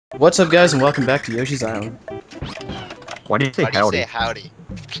What's up, guys, and welcome back to Yoshi's Island. Why do you say howdy? Howdy.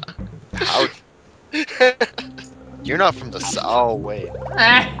 Howdy. You're not from the south. Oh, wait.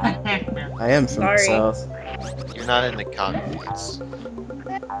 I am from the south. You're not in the confines.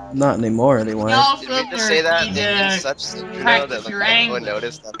 Not anymore, anyway. Did we just say that in such synchro that like, everyone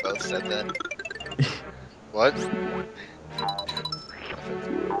noticed that both said that? What?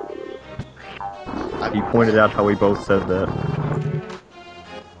 You pointed out how we both said that.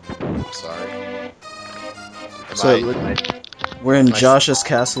 I'm sorry. We're in Josh's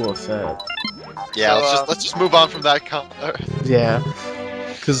Castle of Fat. Yeah, let's just move on from that. Yeah,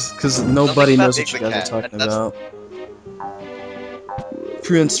 cause nobody knows what you guys are talking about.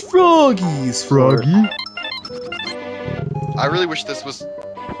 Prince Froggy's Froggy. I really wish this was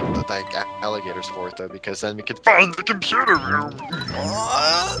the like alligator's fort though, because then we could find the computer room.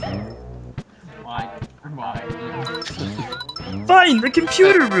 Why? Find the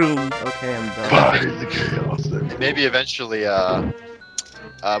computer room. Okay, I'm done. Find the chaos. Maybe eventually,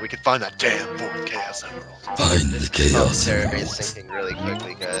 we could find that damn fourth Chaos Emerald. Find the Chaos Survey is sinking really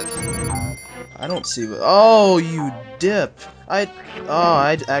quickly, guys. I don't see what. Oh, you dip! I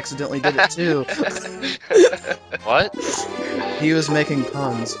accidentally did it too. What? He was making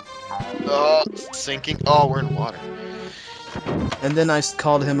puns. Oh, sinking. Oh, we're in water. And then I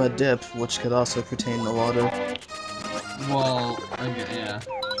called him a dip, which could also pertain to water. Well, okay, yeah.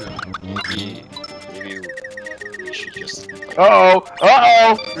 Sure. Maybe we should just like,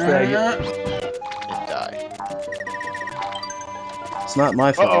 Uh-oh! and die. It's not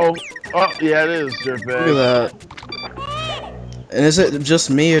my fault. Oh, yeah, it is, dirtbag. Look at that. And is it just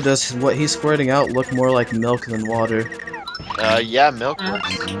me, or does what he's squirting out look more like milk than water? Yeah, milk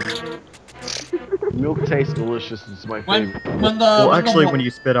works. Milk tastes delicious, it's my favorite. Well, actually, when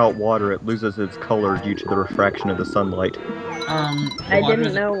you spit out water, it loses its color due to the refraction of the sunlight. I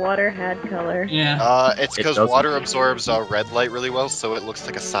didn't know water had color. Yeah. It's because water absorbs red light really well, so it looks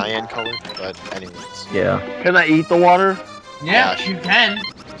like a cyan color, but anyways. Yeah. Can I eat the water? Yeah, you can.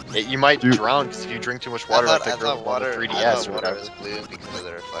 You might drown, because if you drink too much water like the girl on the 3DS or whatever. Was blue because of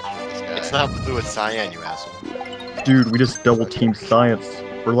the reflection of the sky. It's not blue, it's cyan, you asshole. Dude, we just double-teamed science.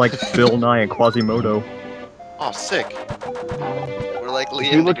 We're like Bill Nye and Quasimodo. Oh, sick. We're like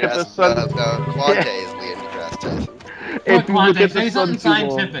Liam you look at the sun... Quante is Liam deGrasse Tyson. If you look at say the sun something too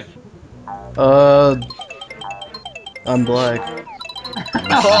scientific. I'm black.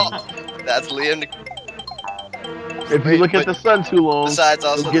 Oh, that's Liam. If you look at the sun too long, Besides,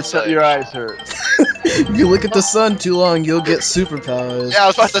 also you'll get your eyes hurt. If you look at the sun too long, you'll get superpowers. Yeah, I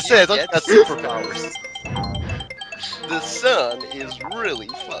was about to say, that's superpowers. The sun is really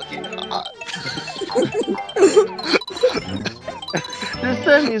fucking hot. The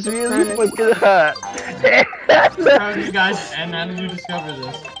sun is really fucking hot. How did you guys, and how did you discover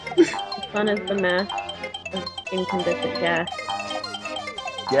this? Sun is the mass of incandescent gas.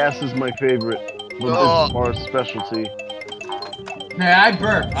 Gas is my favorite. But this is our specialty. Hey, I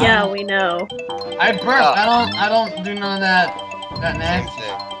burp. Yeah, we know. I burp. I don't do none of that nasty.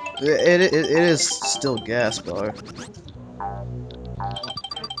 It is still gas bar.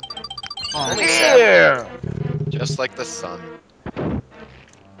 Yeah. Just like the sun.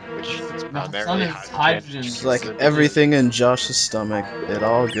 Which is The primarily sun is hydrogen. It's like everything in Josh's stomach. It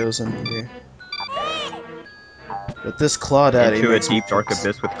all goes in here. But this Claudaddy Into a makes deep dark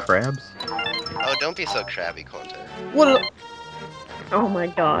abyss with crabs? Oh, don't be so crabby, Quante. What? Oh my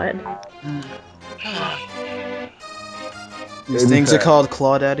god. These things are called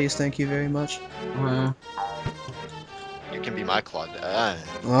Claudaddies. Thank you very much. You can be my Claude.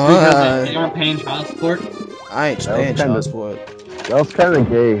 Because you aren't paying child support? I ain't paying child support. That was kind of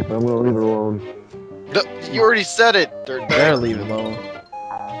gay, but I'm gonna leave it alone. You already said it, dirtbag. Better leave it alone.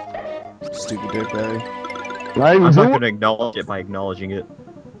 Stupid dirtbag. I'm not gonna acknowledge it by acknowledging it.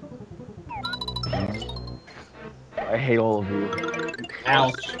 I hate all of you.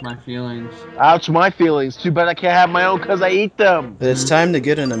 Ouch, my feelings. Ouch, my feelings. Too bad I can't have my own because I eat them. But it's time to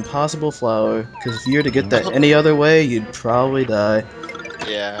get an impossible flower, because if you were to get that any other way, you'd probably die.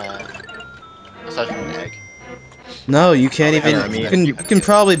 Yeah. Aside from an egg. No, you can't even. I mean, you can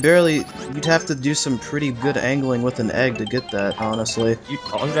probably barely. You'd have to do some pretty good angling with an egg to get that, honestly.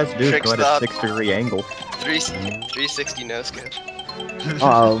 All you have to do is go at a 6-degree angle. 360 no scope.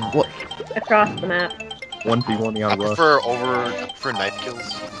 What? Across the map. 1v1 I on rough. prefer knife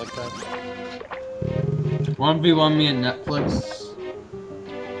kills like that. 1v1 me and Netflix.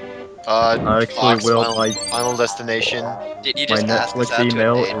 Actually, Final Destination. Did you my just ask this Netflix out to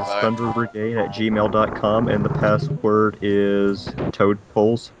email a is date bar? thunderbrigade@gmail.com and the password is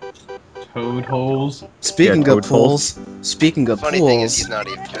toadpoles. toad holes. Speaking Yeah, of pools, speaking of Funny thing is, pools, he's not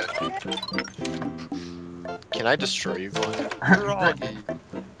even joking. Can I destroy you, Glenn?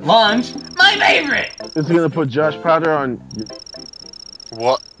 Lunch, my favorite. Is he gonna put Josh Powder on?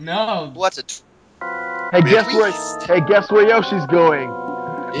 What? No. What's a Hey, guess where? Hey, guess where Yoshi's going?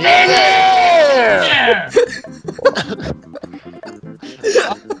 Yeah.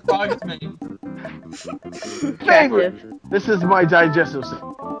 Frog's mate. Favorite. This is my digestive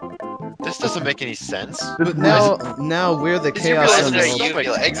system. This doesn't make any sense. but now we're the Is he Chaos realizing What's that a Emerald.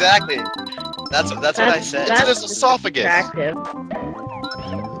 uvula? Exactly. That's what I said. It's in his esophagus. Attractive.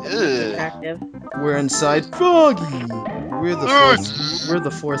 Ugh. Attractive. We're inside Froggy. We're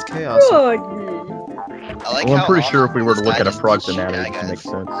the fourth Chaos. I like Well, I'm how pretty sure if we were to this look guy at a just frog's did shit, anatomy, it guys.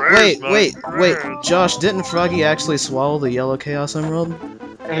 would make sense. Wait, Josh, didn't Froggy actually swallow the yellow Chaos Emerald?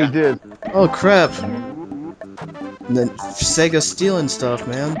 And he did. Oh crap. And then Sega's stealing stuff,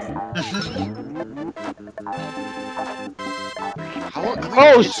 man.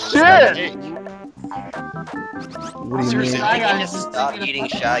 Oh shit! What do you Seriously, mean? I can just stop eating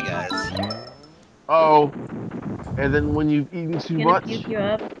Shy Guys. Oh. And then when you've eaten too Gonna much, puke you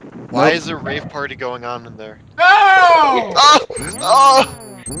up. Why is a rave party going on in there? No. Oh!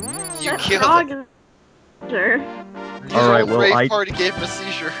 You That killed frog it. is- Sure. Alright, well, rave I- party gave him a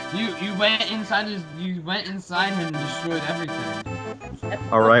seizure. You went inside him and destroyed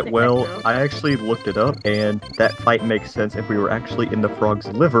everything. Alright, That's well, techno. I actually looked it up, and that fight makes sense if we were actually in the frog's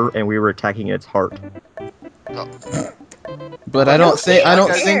liver and we were attacking its heart. But I don't think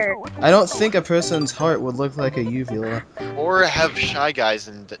Here. a person's heart would look like a uvula. Or have Shy Guys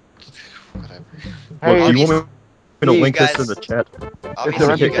and... Whatever. hey, Look, you want me to you link this guys- in the chat?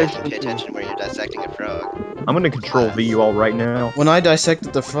 Obviously, you guys reputation should pay attention when you're dissecting a frog. I'm gonna control V you all right now. When I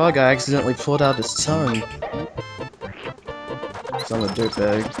dissected the frog, I accidentally pulled out his tongue. 'Cause I'm a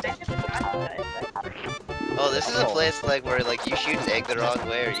dirtbag. Oh, this is a place like where like you shoot an egg the wrong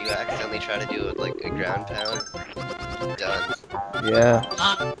way, or you accidentally try to do like a ground pound. Done. Yeah.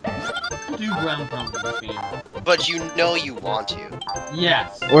 Do ground pound in this game. But you know you want to.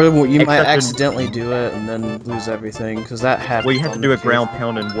 Yes. Or you might Except in- accidentally do it and then lose everything, because that happens. Well, you have to on do the a ground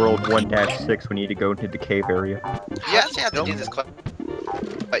pound in World 1-6 when you need to go into the cave area. You actually have to do this quite.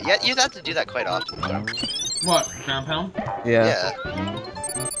 But yeah, you have to do that quite often. Though. What? Ground pound? Yeah.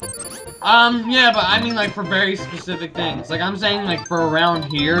 Yeah, but I mean like for very specific things. Like I'm saying like for around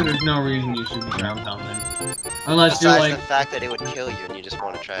here, there's no reason you should be ground pounding. Unless you're Besides like... the fact that it would kill you and you just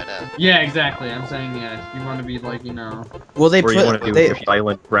want to try it out. Yeah, exactly. I'm saying, yeah, you want to be like, you know... Well, they Or you want to put do a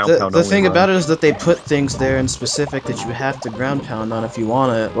silent ground pound the only thing run. about it is that they put things there in specific that you have to ground pound on if you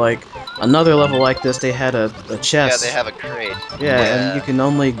want it. Like another level like this, they had a chest. Yeah, they have a crate. Yeah, and you can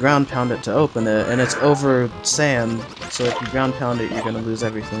only ground pound it to open it, and it's over sand. So if you ground pound it, you're gonna lose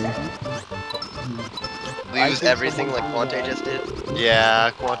everything. Lose everything like Quante just did. Yeah,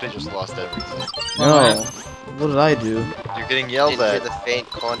 Quante just lost everything. No. What did I do? You're getting Didn't yelled hear at. the faint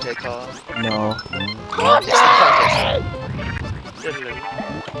Quante call. No. It's the Quante song.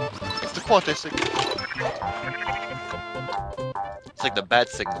 It's the Quante signal. It's like the bat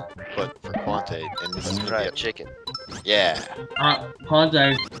signal, but for Quante, and this is gonna Right, be a chicken. Yeah.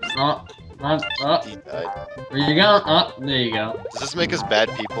 Contact. He died. Where you going? There you go. Does this make us bad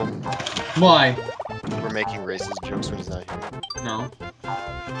people? Why? We're making racist jokes when he's not here. No.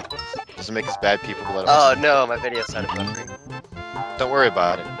 Does it make us bad people to let him? Oh no, my video started buffering. Don't worry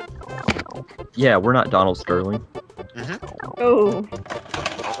about it. Yeah, we're not Donald Sterling. Oh. I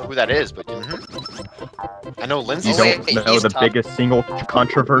don't know who that is, but I know Lindsay. You Oh, don't wait, know he's the top. biggest single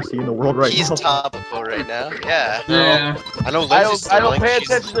controversy in the world right He's now. topical right now. Yeah. Yeah. I know I Lindsay. don't pay Sterling,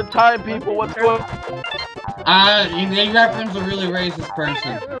 attention to time, people. What's going? They reference a really racist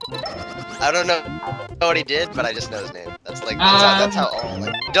person. I don't know what he did, but I just know his name. That's how all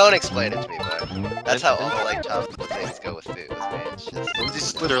like. Don't explain it to me, but that's how all like topical things go with food with me. It's just. Lindsay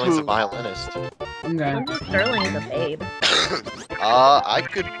Sterling's a violinist. Okay. Lindsay Sterling is a babe. I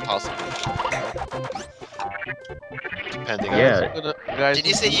could possibly. Depending Yeah. on. Guys, Did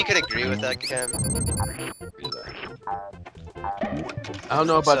you say you could agree with that, Cam? I don't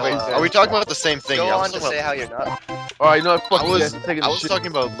know about So, race. Are we talking about the same thing? Go Yeah, I on was to talking say how you're not. Alright, no, fuck I you was guys. Taking I the was shit. talking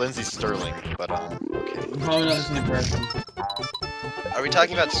about Lindsay Sterling, but okay. Probably not the same person. Are we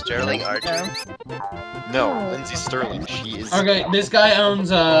talking about Sterling Archer? No, Lindsay Sterling. She is. Okay, this guy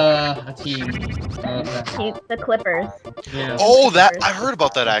owns a team. The Clippers. Yeah. Oh, that I heard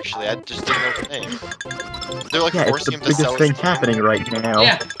about that actually. I just didn't know the name. They're like Yeah, it's forcing the him to sell biggest his thing happening right now.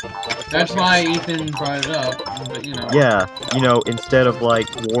 Yeah. That's why Ethan brought it up. But you know. Yeah, you know, instead of like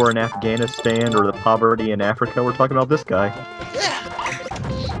war in Afghanistan or the poverty in Africa, we're talking about this guy.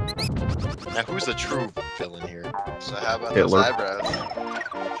 who's the true villain here? So how about Hitler. those eyebrows?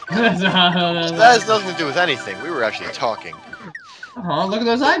 That has nothing to do with anything. We were actually talking. Oh, look at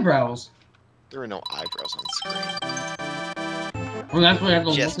those eyebrows. There were no eyebrows on screen. Well, that's what I have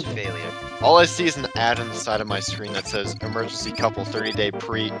to Just look at. failure. All I see is an ad on the side of my screen that says "Emergency Couple 30-day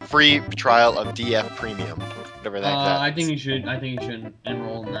free trial of DF Premium." Whatever that. I think you should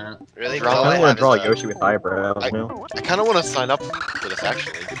enroll in that. Really? Draw- All I I want have to draw is, Yoshi with eyebrows now. I kind of want to sign up for this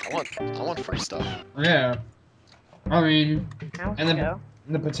actually. I want free stuff. Yeah. I mean, House And then- go.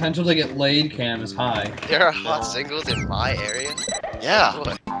 the potential to get laid cam is high. There are hot singles in my area? Yeah,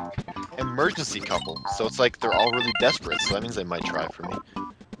 Boy. emergency couple. So it's like they're all really desperate. So that means they might try for me.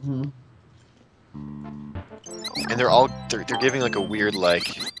 Hmm. And they're giving like a weird like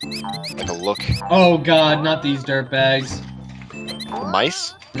a look. Oh god, not these dirtbags. The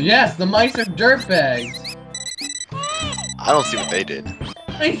mice? Yes, the mice are dirtbags. I don't see what they did.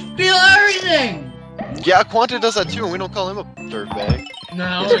 They steal everything! Yeah, Quanta does that too, and we don't call him a dirtbag.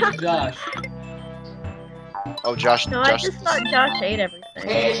 No, it's Josh. Oh, Josh. No, I Josh. just thought Josh ate everything.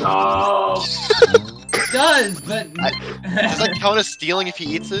 It does, but... Does that count as stealing if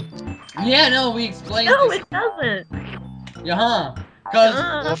he eats it? yeah, no, we explained No, this. it doesn't. Yeah, Cause,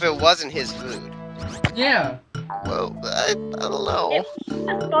 Well, if it wasn't his food. yeah. Well, I don't know.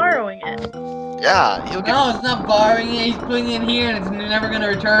 Just borrowing it. Yeah, he'll get. No, it's not borrowing it, he's putting it here and it's never gonna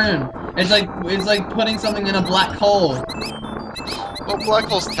return. It's like putting something in a black hole. Well, black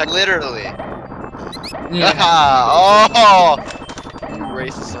holes technically. Literally. Yeah. Oh! You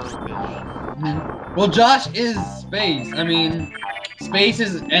racist son of a bitch. Mhm. Well, Josh is space. I mean, space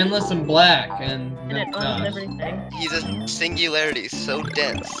is endless and black, and And it that's owns Josh. everything. He's a singularity so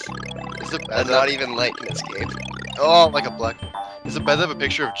dense. Is it And not even light in this game. Oh, like a black. Is it better to have a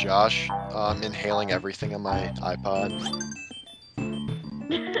picture of Josh inhaling everything on my iPod? Mhm.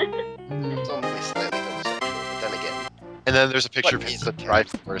 It's only slightly homosexual, but then again. And then there's a picture of What his is it?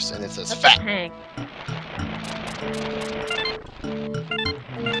 Triforce, and it says That's fat. a Hank.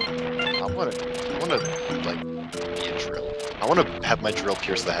 I wanna like be a drill. I wanna have my drill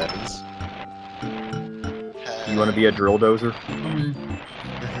pierce the heavens. You want to be a drill dozer? Mhm.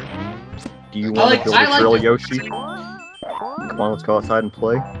 Do you I want like- to build I a like drill, it. Yoshi? Come on, let's go outside and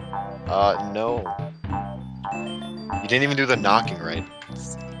play. No. You didn't even do the knocking right.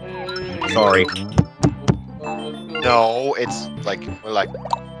 Sorry. No, it's like we're like.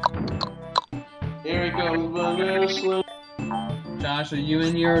 Here we go. Josh, are you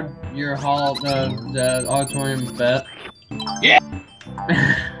in your hall, the auditorium vet? Yeah.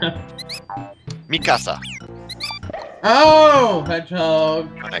 Mikasa. Oh,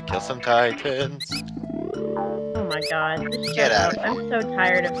 hedgehog. When I kill some titans. Oh my god. Just Get shut out up. of I'm so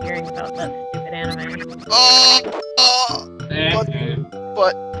tired of hearing about that stupid anime. Oh, Eh, What? eh.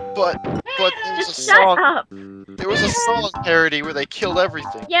 but there was a Just shut song. up! There was a song parody where they killed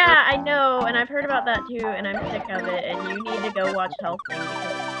everything. Yeah, I know, and I've heard about that too, and I'm sick of it, and you need to go watch Hellsing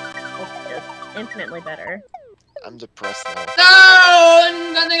because it's just infinitely better. I'm depressed now. No!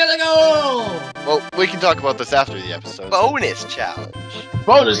 And then they gotta go! Well, we can talk about this after the episode. Bonus challenge.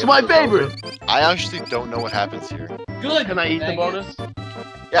 Bonus, my favorite. I actually don't know what happens here. Good. Can I eat the dang it. bonus?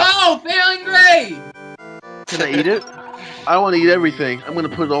 Yeah. Oh, failing grade! Can I eat it? I want to eat everything. I'm gonna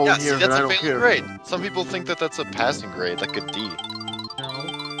put it all Yeah, in see, here, and that's I a don't failing care. grade. Some people think that that's a passing grade, like a D. No.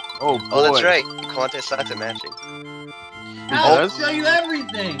 Oh boy. Oh, that's right. Quante sucks at matching. I'll does? show you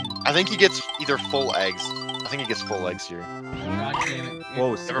everything! I think he gets either full eggs. I think he gets full eggs here. God damn it.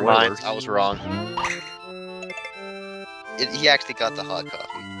 Whoa, Never mind, spoilers. I was wrong. He actually got the hot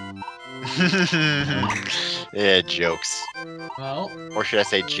coffee. Yeah, jokes. Well, Or should I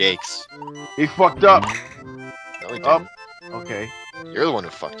say Jakes? He fucked up. No, he Up. didn't. Okay. You're the one who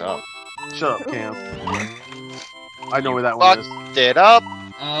fucked up. Shut up, Cam. I know where that one is. Fucked it up!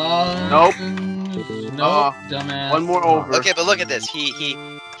 Nope. Nope, dumbass. One more over. Okay, but look at this.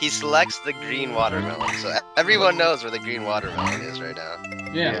 He selects the green watermelon. So everyone knows where the green watermelon is right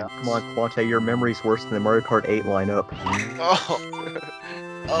now. Yeah. Come on, Quante, your memory's worse than the Mario Kart 8 lineup. Oh,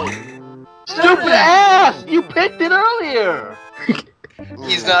 Oh, Stupid ass! You picked it earlier!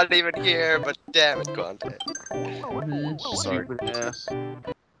 he's not even here, but damn it, Quante. Mhm. sorry. Stupid ass.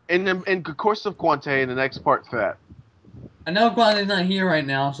 In course of Quante, in the next part, Fat. I know Quante's not here right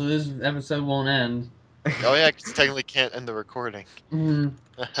now, so this episode won't end. Oh yeah, 'cause technically can't end the recording. Mhm.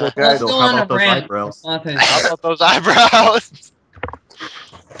 So, Let's guys, go how on a about those rant. eyebrows? Quante's How about those eyebrows?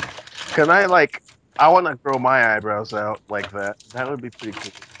 Can I, I want to grow my eyebrows out like that. That would be pretty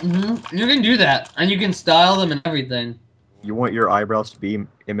cool. You can do that, and you can style them and everything. You want your eyebrows to be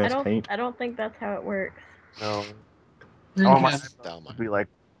I MS Paint? don't think that's how it works. No. Okay. All my Down my- would be like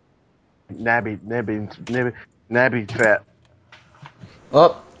nabby fat.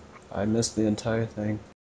 Oh, I missed the entire thing.